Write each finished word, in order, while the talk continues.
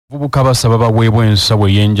Abavubuka Basaba bawebwe ensawo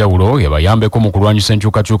eyenjawulo yabayambeko mu kulwanyisa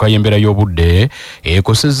enkyukakyuka y'embeera y'obudde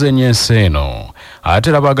ekosezza ennyo ensi eno ate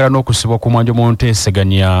era baagala n'okusibwa ku mwanjo mu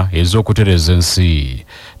nteeseganya ez'okutereza ensi.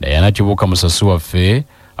 Diana Kibuuka musasi waffe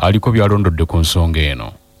aliko byalondodde ku nsonga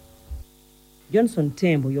eno. Johnson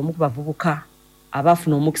Tembo y'omu ku bavubuka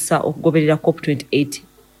abaafuna omukisa okugoberera COP28.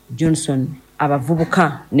 Johnson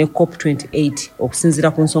abavubuka ne COP28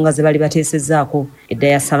 okusinziira ku nsonga ze bali bateesezzaako edda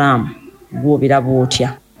ya salaamu bw'obera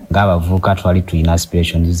bw'otya. Ng'abavubuka twali tulina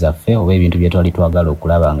aspirations zaffe oba ebintu bye twali twagala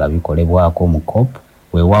okulaba nga bikolebwako mu COP,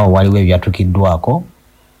 weewaawo waliwo ebyatukiddwako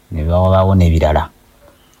ne babaawo n'ebirala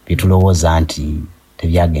bye tulowooza nti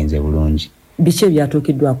tebyagenze bulungi. Biki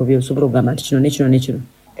ebyatuukiddwako byosobola okugamba nti kino ne kino ne kino?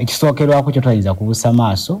 Ekisookerwako kyo twayinza kubuusa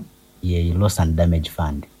maaso ye loss and damage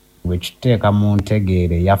fund. Bwe kiteeka mu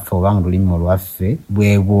ntegeere yaffe oba mu lulimi olwaffe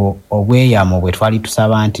bwebwo obweyamo bwe twali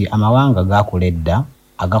tusaba nti amawanga gaakula edda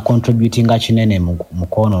agacontributinga kinene mu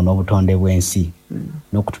kwonoona obutonde bw'ensi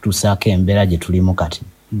n'okututuusaako embeera gye tulimu kati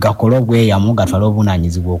gakole obweyamo gatwale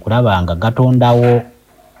obuvunaanyizibwa okulaba nga gatondawo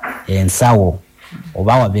ensawo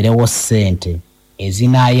oba wabeerewo ssente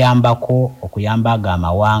ezinaayambako okuyamba ago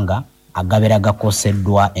amawanga agabeera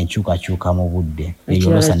gakoseddwa enkyukakyuka mu budde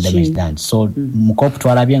eyo loss and damage fund. So mu COP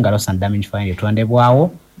twalabye nga loss and damage fund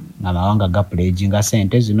etondebwawo ng'amawanga gapuleejinga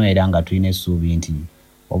ssente zino era nga tulina essuubi nti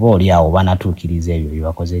oba oli awo banatuukiriza ebyo bye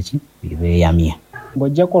bakoze ki bye beeyamye.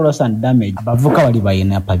 Ng'oggyako loss and damage, abavubuka bali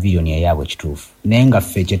balina pavilion eyaabwe kituufu, naye nga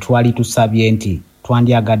ffe kye twali tusabye nti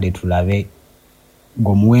twandyagadde tulabe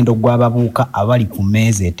ng'omuwendo gw'abavubuka abali ku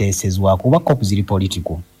mmeeza eteesezwako kuba COP ziri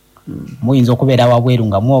political. Muyinza okubeera wabweru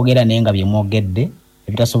nga mwogera naye nga bye mwogedde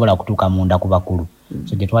ebitasobola kutuuka munda ku bakulu.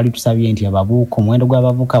 So gye twali tusabye nti abavubuka omuwendo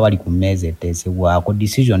gw'abavubuka bali ku mmeeza eteesebwako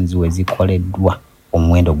decisions we zikoleddwa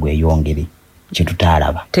omuwendo gweyongere.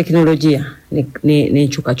 Kitutaalaba tekinologiya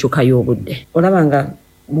n'enkyukakyuka y'obudde. Olaba nga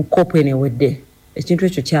mu COP eno ewedde ekintu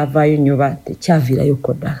ekyo kyavaayo nnyo ba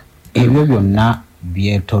tekyaviirayoko ddala. Ebyo byonna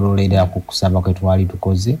byetololera ku kusaba kwe twali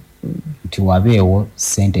tukoze nti wabeewo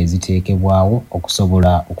ssente eziteekebwawo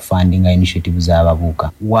okusobola okufandinga initiative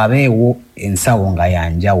z'abavubuka. Wabeewo ensawo nga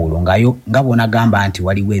yanjawulo nga bonagamba nti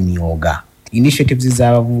waliwo emyoga. Initiatives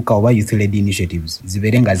z'abavubuka oba youth-led initiatives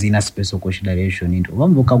zibeere nga zirina special consideration nti oba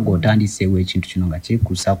muvubuka gw'otandiseewo ekintu kino nga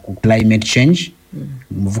kyekuusa ku climate change,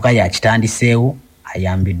 muvubuka yakitandiseewo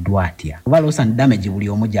ayambiddwa atya. Oba loss and damage buli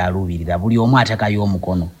omu gy'aluubirira, buli omu atekayo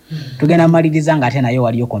omukono. Tugenda maliriza nga ate naye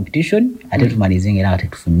waliyo competition ate tumalize ng'era nga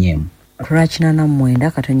tetufunyeemu. Lwakina na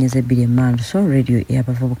mwenda katonyeze 2 Emmanduso radio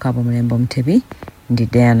y'abavubuka b'omulembe Omutebi ndi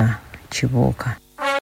Diana Kibuuka.